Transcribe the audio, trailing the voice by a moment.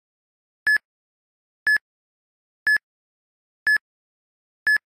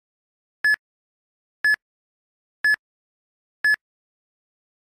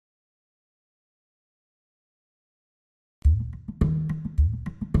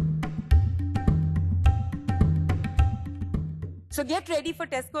So get ready for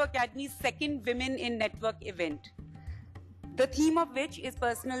Tesco Academy's second Women in Network event, the theme of which is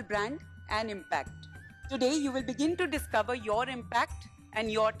personal brand and impact. Today, you will begin to discover your impact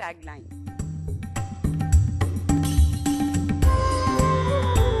and your tagline.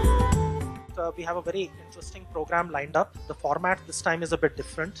 We have a very interesting program lined up. The format this time is a bit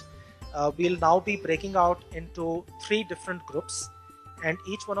different. We'll now be breaking out into 3 different groups, and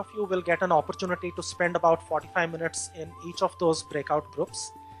each one of you will get an opportunity to spend about 45 minutes in each of those breakout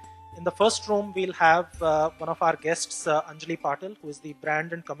groups. In the first room, we'll have one of our guests, Anjali Patil, who is the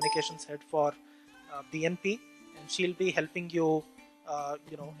brand and communications head for BNP, and she'll be helping you,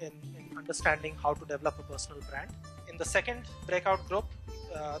 in understanding how to develop a personal brand. In the second breakout group,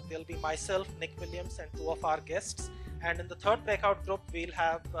 there'll be myself, Nick Williams, and 2 of our guests. And in the third breakout group, we'll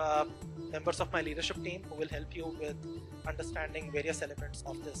have members of my leadership team who will help you with understanding various elements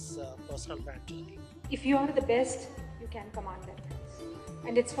of this personal brand journey. If you are the best, you can command that place.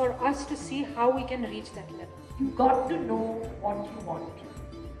 And it's for us to see how we can reach that level. You've got to know what you want.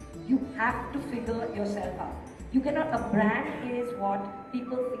 You have to figure yourself out. You cannot, a brand is what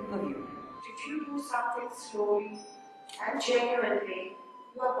people think of you. If you do something slowly and genuinely,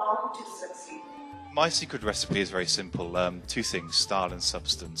 you are bound to succeed. My secret recipe is very simple, 2 things, style and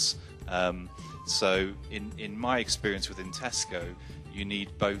substance. So in my experience within Tesco, you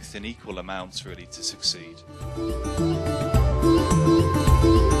need both in equal amounts really to succeed.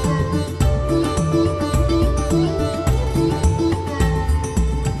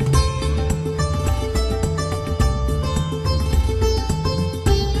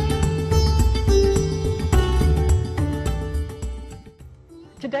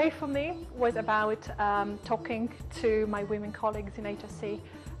 Today for me was about talking to my women colleagues in HSC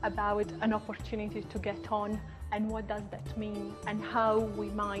about an opportunity to get on and what does that mean and how we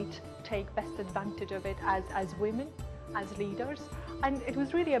might take best advantage of it as women, as leaders. And it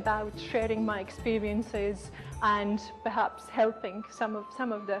was really about sharing my experiences and perhaps helping some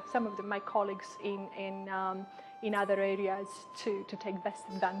of my colleagues in other areas to take best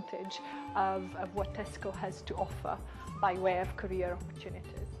advantage of what Tesco has to offer by way of career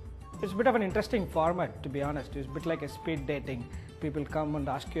opportunities. It's a bit of an interesting format, to be honest. It's a bit like a speed dating. People come and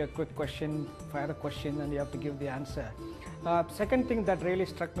ask you a quick question, fire a question, and you have to give the answer. Second thing that really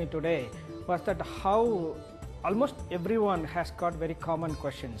struck me today was that how almost everyone has got very common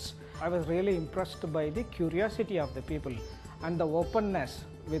questions. I was really impressed by the curiosity of the people and the openness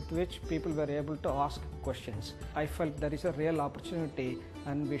with which people were able to ask questions. I felt there is a real opportunity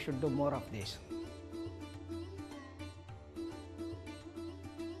and we should do more of these.